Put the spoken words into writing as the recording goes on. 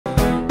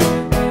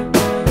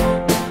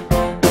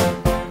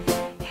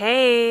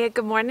Hey,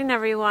 good morning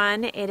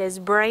everyone. It is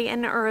bright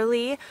and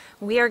early.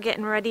 We are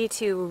getting ready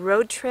to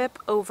road trip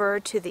over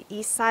to the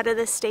east side of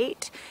the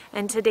state,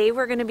 and today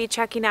we're going to be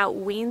checking out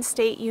Wayne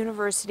State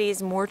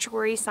University's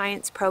Mortuary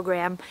Science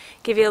program,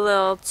 give you a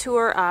little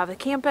tour of the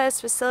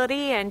campus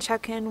facility and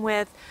check in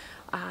with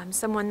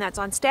someone that's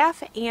on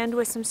staff and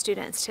with some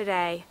students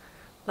today.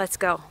 Let's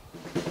go.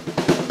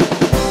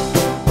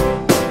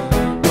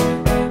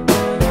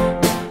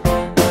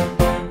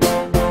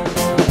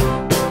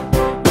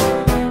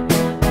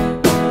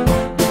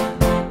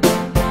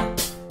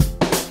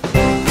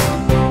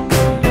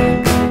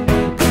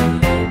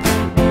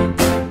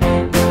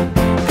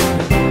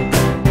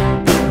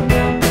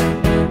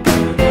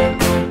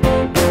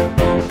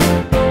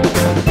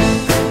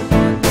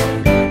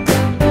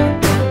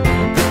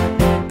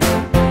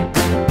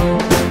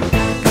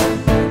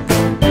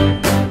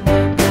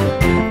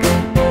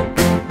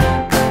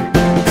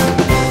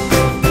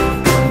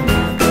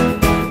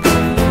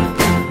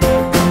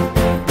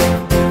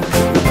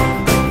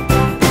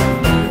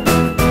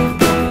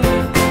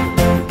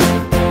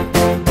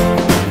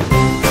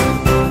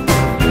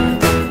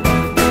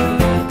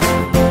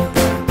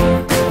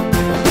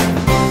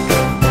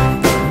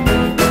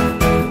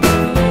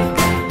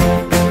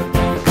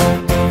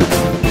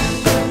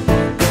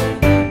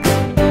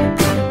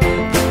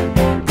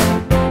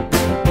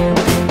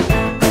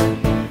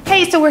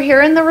 So we're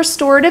here in the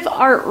restorative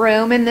art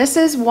room, and this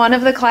is one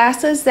of the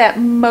classes that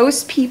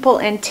most people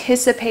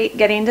anticipate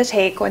getting to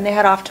take when they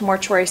head off to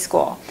mortuary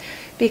school,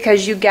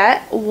 because you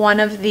get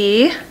one of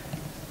the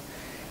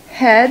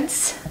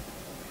heads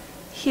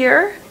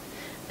here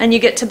and you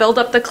get to build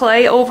up the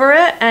clay over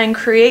it and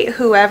create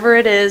whoever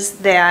it is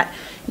that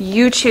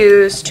you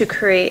choose to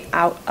create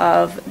out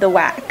of the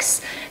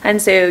wax.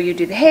 And so you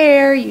do the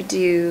hair, you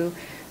do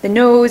the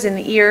nose and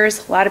the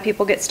ears. A lot of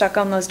people get stuck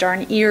on those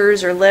darn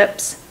ears or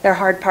lips. They're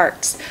hard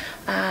parts.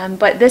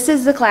 But this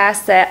is the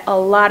class that a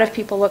lot of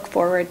people look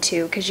forward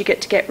to, because you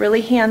get to get really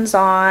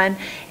hands-on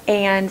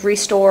and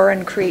restore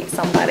and create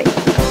somebody.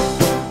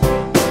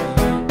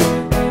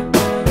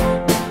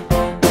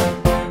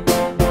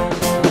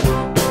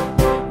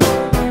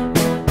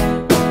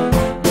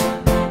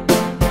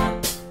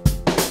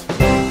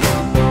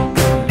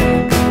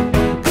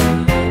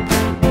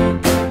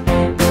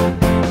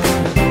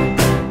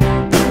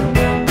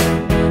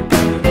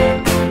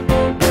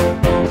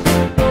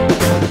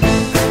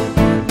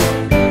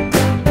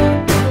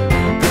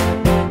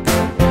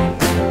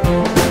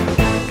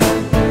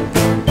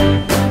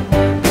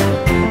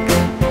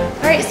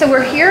 So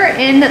we're here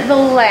in the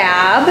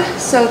lab,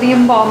 so the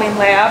embalming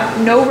lab,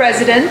 no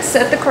residents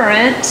at the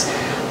current.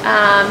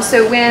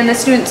 So when the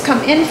students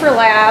come in for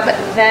lab,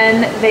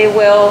 then they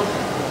will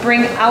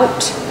bring out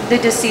the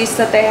deceased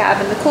that they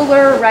have in the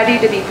cooler, ready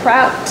to be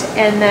prepped,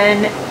 and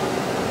then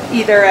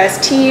either as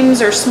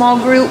teams or small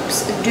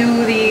groups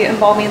do the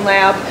embalming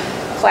lab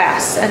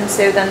class. And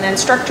so then the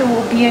instructor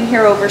will be in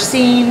here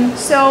overseeing.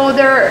 So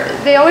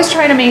they always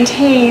try to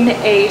maintain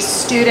a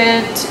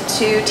student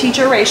to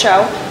teacher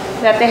ratio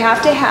that they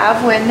have to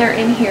have when they're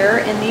in here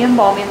in the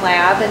embalming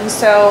lab. And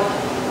so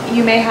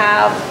you may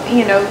have,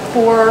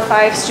 4 or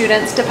 5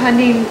 students,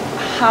 depending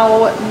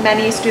how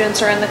many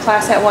students are in the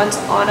class at once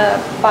on a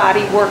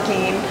body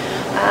working.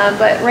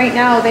 But right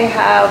now they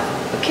have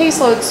a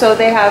caseload, so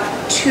they have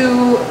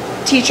 2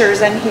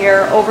 teachers in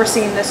here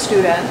overseeing the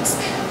students,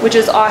 which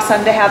is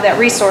awesome to have that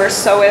resource.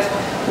 So if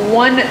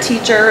one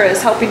teacher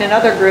is helping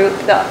another group,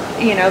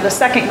 the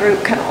second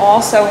group can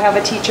also have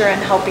a teacher in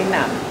helping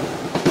them.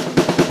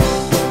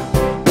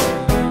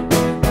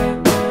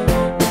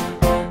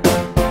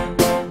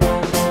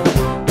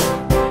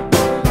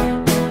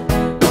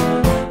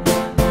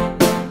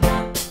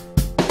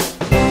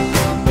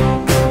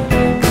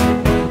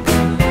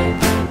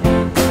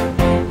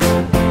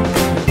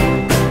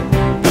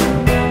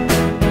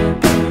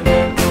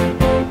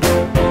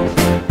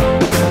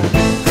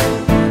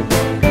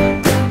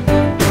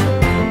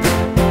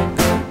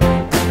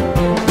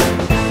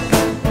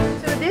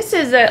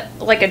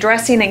 Like a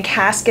dressing and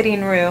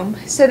casketing room.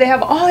 So they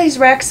have all these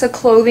racks of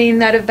clothing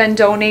that have been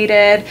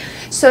donated,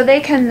 so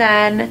they can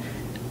then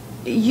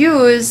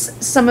use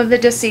some of the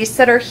deceased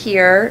that are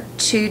here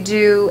to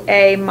do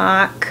a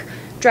mock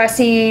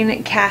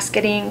dressing,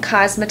 casketing,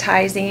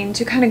 cosmetizing,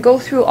 to kind of go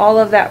through all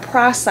of that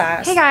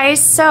process. Hey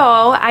guys, so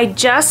I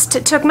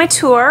just took my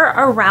tour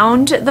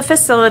around the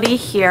facility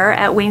here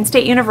at Wayne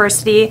State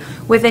University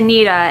with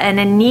Anita, and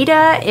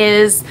Anita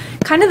is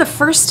kind of the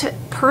first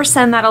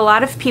person that a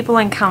lot of people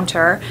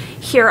encounter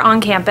here on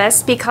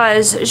campus,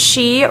 because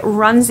she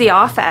runs the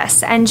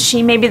office, and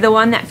she may be the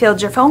one that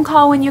fields your phone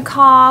call when you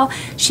call.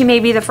 She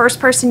may be the first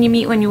person you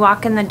meet when you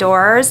walk in the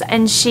doors,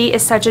 and she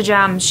is such a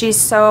gem. She's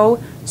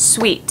so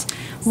sweet.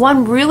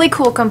 One really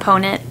cool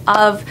component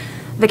of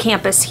the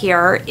campus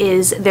here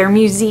is their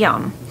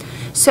museum.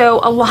 So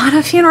a lot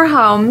of funeral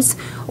homes,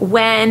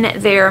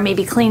 when they're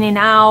maybe cleaning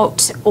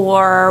out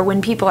or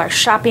when people are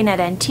shopping at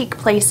antique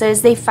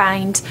places, they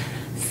find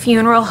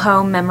funeral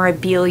home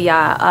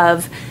memorabilia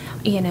of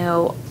you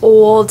know,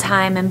 old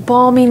time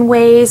embalming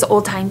ways,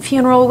 old time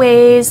funeral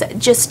ways,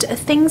 just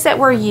things that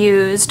were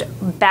used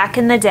back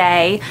in the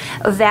day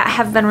that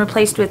have been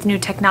replaced with new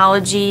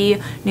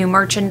technology, new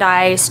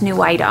merchandise,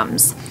 new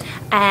items.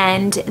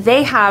 And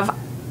they have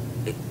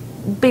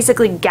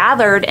basically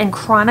gathered and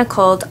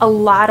chronicled a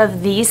lot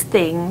of these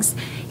things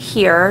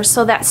here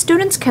so that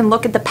students can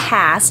look at the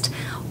past,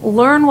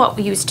 learn what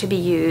used to be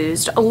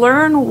used,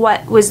 learn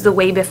what was the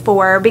way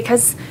before,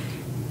 because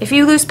if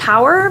you lose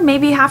power,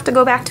 maybe you have to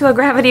go back to a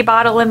gravity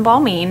bottle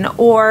embalming,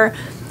 or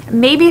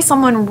maybe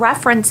someone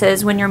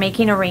references when you're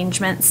making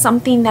arrangements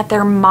something that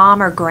their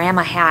mom or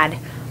grandma had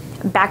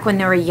back when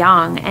they were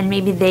young, and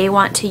maybe they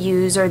want to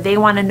use, or they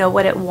want to know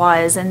what it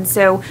was. And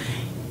so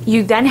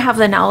you then have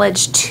the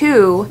knowledge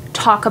to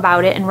talk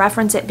about it and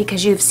reference it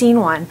because you've seen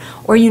one,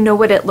 or you know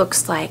what it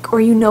looks like, or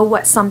you know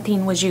what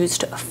something was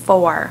used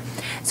for.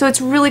 So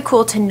it's really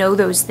cool to know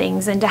those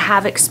things and to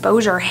have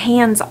exposure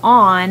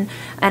hands-on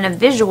and a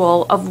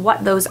visual of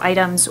what those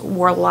items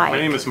were like. My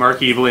name is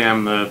Mark Evely.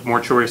 I'm the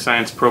Mortuary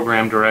Science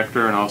Program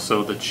Director and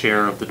also the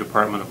Chair of the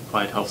Department of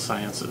Applied Health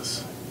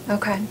Sciences.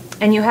 Okay.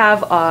 And you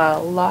have a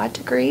law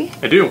degree?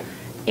 I do.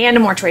 And a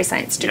mortuary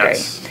science degree.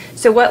 Yes.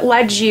 So what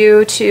led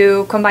you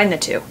to combine the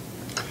two?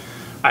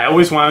 I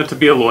always wanted to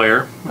be a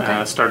lawyer.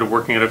 Okay. Started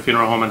working at a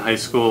funeral home in high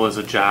school as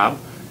a job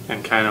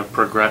and kind of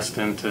progressed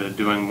into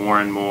doing more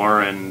and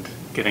more and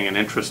getting an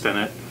interest in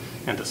it,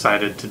 and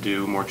decided to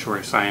do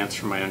mortuary science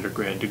for my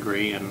undergrad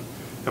degree, and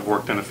have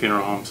worked in a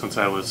funeral home since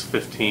I was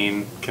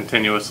 15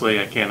 continuously.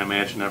 I can't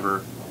imagine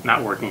ever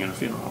not working in a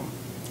funeral home.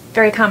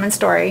 Very common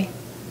story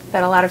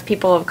that a lot of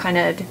people have kind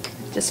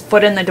of just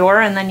foot in the door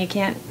and then you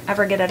can't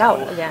ever get it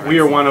out again. We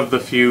are one of the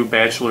few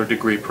bachelor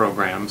degree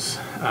programs,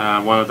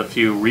 one of the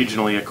few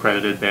regionally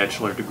accredited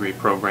bachelor degree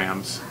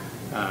programs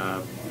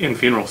in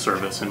funeral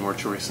service in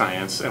mortuary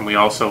science, and we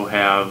also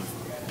have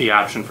the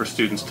option for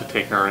students to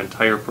take our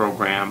entire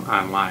program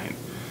online.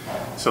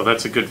 So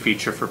that's a good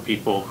feature for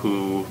people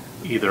who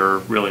either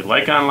really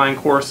like online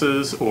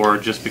courses or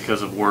just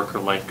because of work or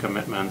life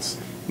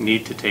commitments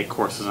need to take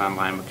courses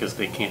online because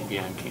they can't be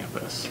on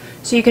campus.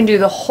 So you can do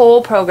the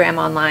whole program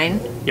online?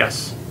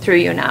 Yes. Through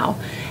you now.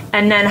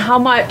 And then how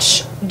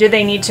much do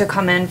they need to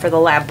come in for the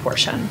lab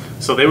portion?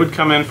 So they would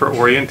come in for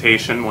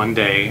orientation one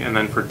day and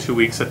then for 2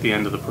 weeks at the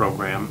end of the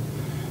program.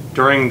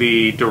 During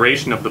the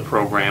duration of the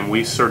program,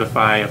 we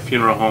certify a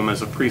funeral home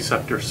as a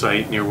preceptor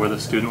site near where the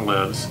student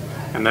lives,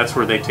 and that's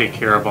where they take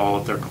care of all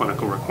of their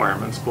clinical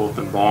requirements, both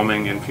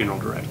embalming and funeral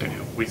directing.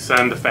 We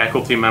send a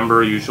faculty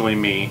member, usually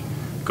me,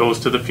 goes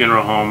to the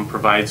funeral home,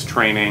 provides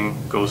training,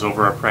 goes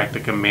over our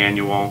practicum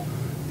manual,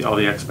 all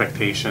the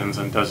expectations,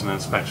 and does an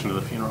inspection of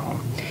the funeral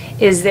home.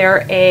 Is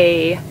there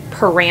a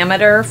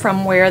parameter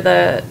from where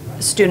the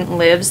student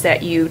lives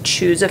that you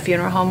choose a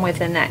funeral home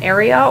within that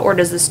area, or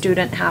does the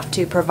student have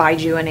to provide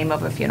you a name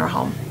of a funeral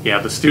home? Yeah,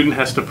 the student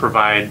has to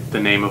provide the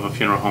name of a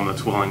funeral home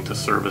that's willing to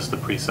service the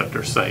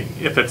preceptor site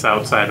if it's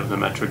outside of the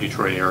Metro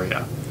Detroit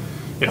area.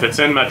 If it's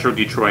in Metro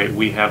Detroit,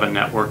 we have a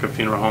network of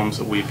funeral homes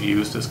that we've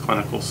used as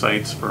clinical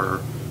sites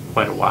for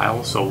quite a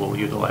while, so we'll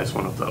utilize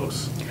one of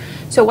those.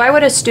 So why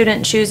would a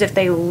student choose, if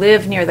they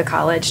live near the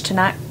college, to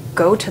not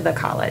go to the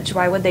college?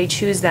 Why would they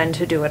choose then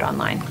to do it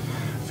online?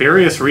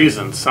 Various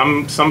reasons.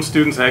 Some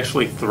students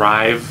actually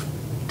thrive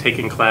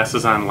taking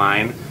classes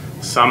online.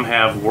 Some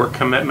have work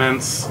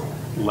commitments,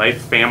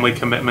 family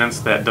commitments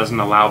that doesn't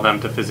allow them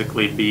to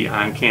physically be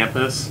on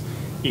campus,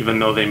 even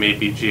though they may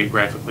be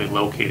geographically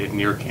located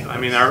near campus. I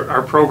mean,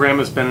 our program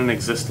has been in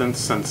existence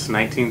since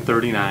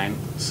 1939,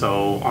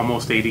 so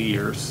almost 80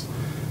 years.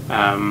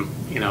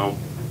 You know,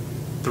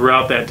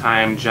 throughout that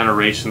time,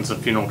 generations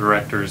of funeral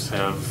directors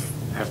have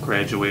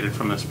graduated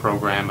from this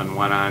program and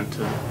went on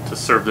to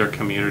serve their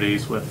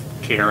communities with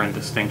care and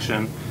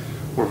distinction.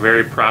 We're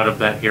very proud of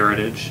that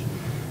heritage.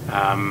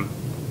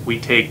 We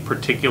take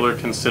particular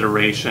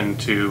consideration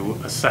to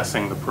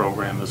assessing the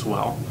program as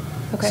well.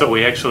 Okay. So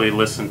we actually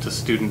listen to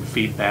student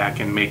feedback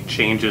and make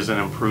changes and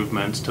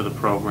improvements to the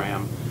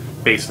program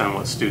based on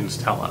what students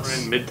tell us.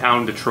 We're in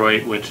Midtown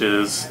Detroit, which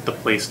is the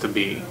place to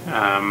be.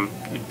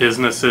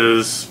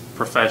 Businesses,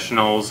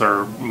 professionals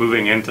are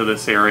moving into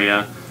this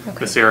area. Okay.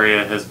 This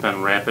area has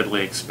been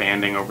rapidly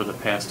expanding over the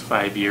past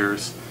 5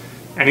 years.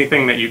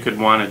 Anything that you could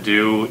want to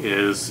do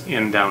is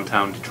in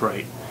downtown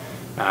Detroit.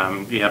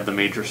 You have the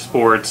major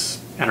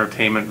sports,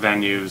 entertainment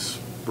venues,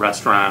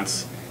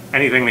 restaurants,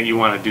 anything that you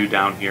want to do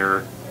down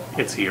here,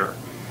 it's here.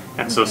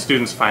 And so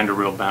students find a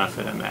real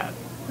benefit in that.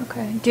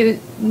 Okay. Do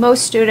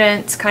most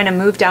students kind of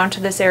move down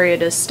to this area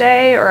to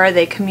stay, or are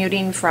they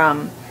commuting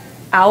from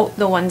out,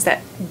 the ones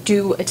that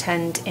do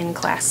attend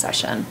in-class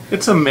session?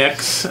 It's a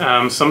mix.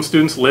 Some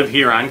students live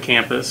here on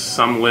campus.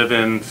 Some live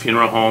in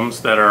funeral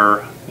homes that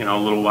are, you know,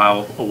 a little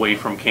while away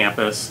from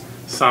campus.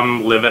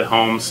 Some live at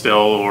home still,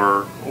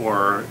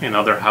 or in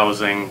other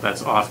housing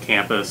that's off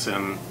campus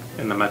in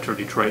the Metro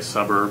Detroit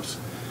suburbs.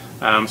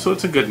 So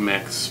it's a good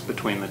mix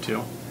between the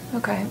two.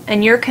 Okay.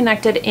 And you're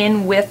connected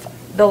in with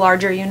the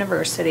larger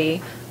university,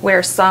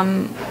 where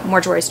some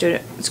mortuary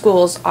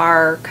schools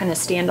are kind of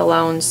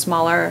standalone,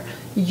 smaller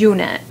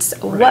units.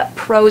 What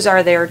pros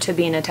are there to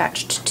being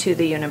attached to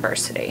the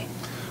university?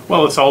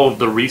 Well, it's all of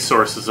the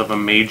resources of a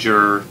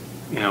major,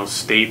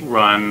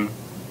 state-run,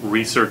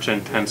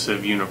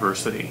 research-intensive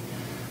university.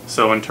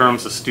 So in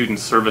terms of student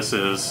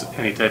services,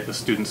 any type of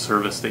student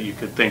service that you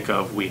could think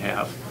of, we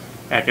have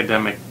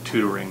academic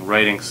tutoring,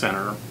 writing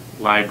center,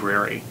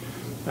 library,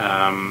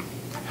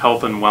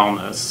 health and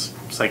wellness,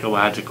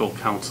 psychological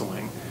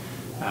counseling,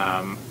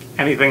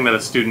 anything that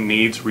a student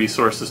needs,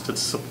 resources to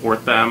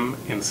support them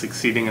in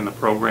succeeding in the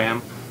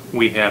program,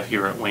 we have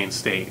here at Wayne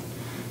State.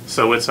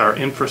 So it's our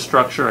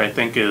infrastructure, I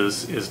think,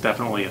 is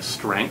definitely a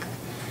strength.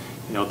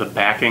 The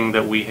backing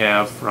that we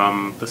have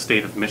from the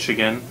state of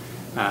Michigan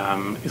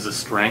is a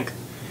strength.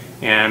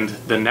 And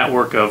the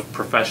network of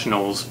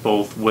professionals,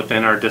 both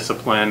within our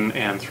discipline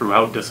and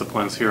throughout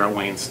disciplines here at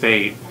Wayne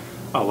State,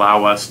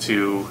 allow us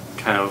to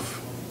kind of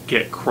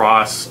get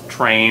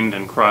cross-trained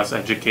and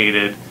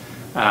cross-educated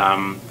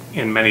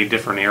in many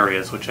different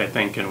areas, which I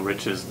think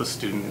enriches the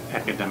student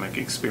academic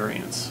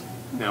experience.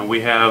 Now,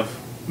 we have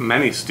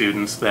many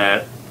students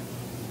that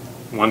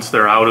once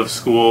they're out of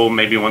school,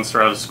 maybe once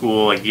they're out of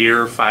school a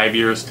year, 5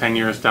 years, 10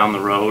 years down the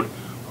road,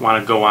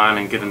 want to go on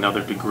and get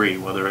another degree,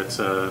 whether it's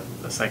a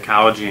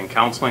psychology and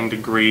counseling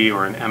degree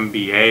or an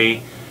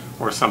MBA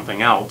or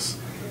something else.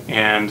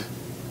 And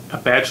a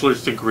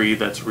bachelor's degree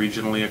that's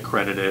regionally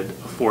accredited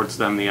affords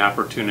them the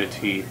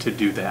opportunity to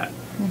do that.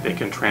 Mm-hmm. They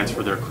can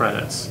transfer their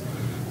credits.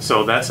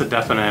 So that's a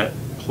definite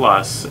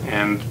plus,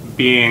 and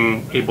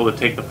being able to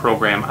take the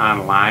program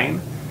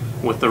online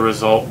with the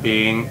result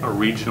being a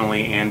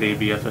regionally and a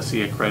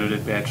BFSC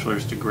accredited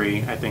bachelor's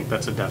degree, I think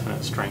that's a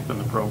definite strength in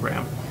the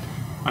program.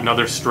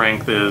 Another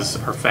strength is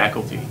our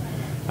faculty.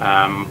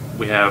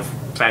 We have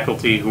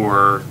faculty who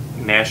are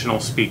national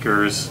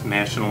speakers,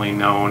 nationally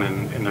known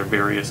in their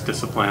various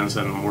disciplines,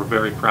 and we're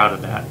very proud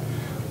of that.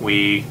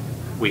 We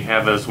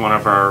have as one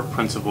of our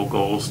principal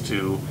goals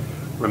to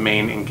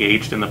remain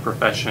engaged in the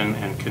profession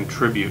and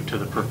contribute to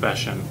the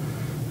profession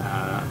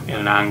in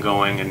an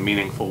ongoing and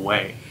meaningful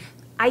way.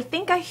 I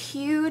think a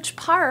huge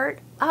part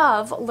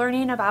of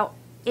learning about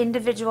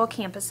individual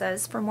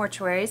campuses for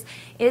mortuaries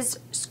is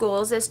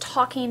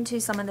talking to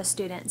some of the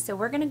students. So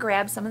we're going to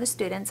grab some of the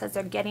students as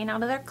they're getting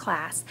out of their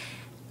class,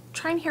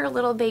 try and hear a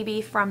little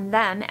baby from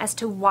them as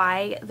to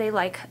why they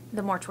like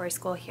the mortuary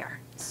school here.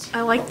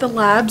 I like the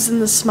labs in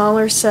the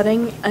smaller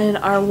setting and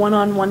our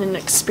one-on-one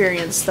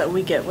experience that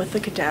we get with the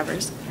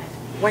cadavers.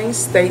 Wayne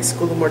State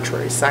School of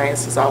Mortuary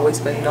Science has always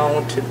been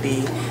known to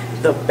be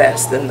the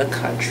best in the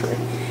country,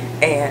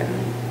 and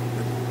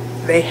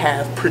they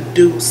have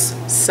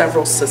produced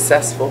several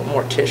successful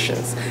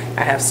morticians.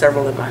 I have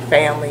several in my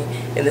family,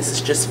 and this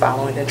is just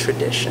following in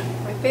tradition.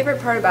 My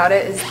favorite part about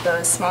it is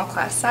the small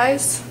class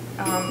size.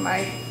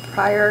 My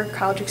prior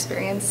college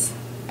experience,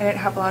 I didn't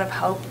have a lot of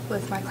help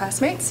with my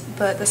classmates,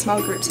 but the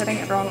small group setting,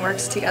 everyone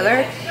works together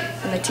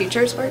and the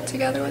teachers work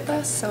together with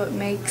us, so it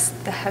makes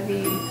the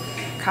heavy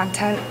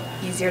content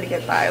easier to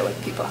get by with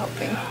people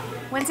helping.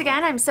 Once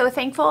again, I'm so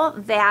thankful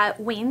that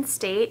Wayne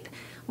State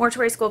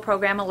Mortuary School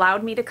program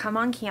allowed me to come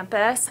on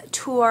campus,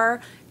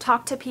 tour,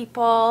 talk to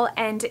people,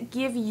 and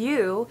give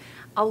you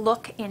a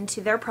look into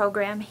their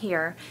program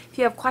here. If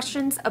you have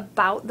questions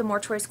about the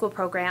Mortuary School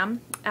program,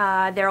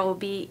 there will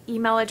be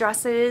email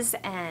addresses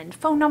and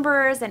phone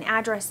numbers and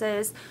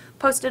addresses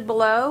posted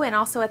below and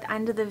also at the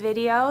end of the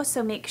video,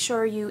 so make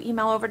sure you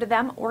email over to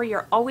them, or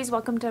you're always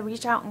welcome to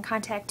reach out and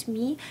contact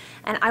me,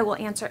 and I will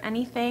answer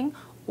anything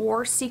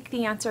or seek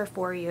the answer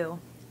for you.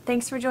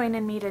 Thanks for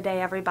joining me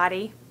today,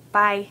 everybody.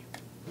 Bye.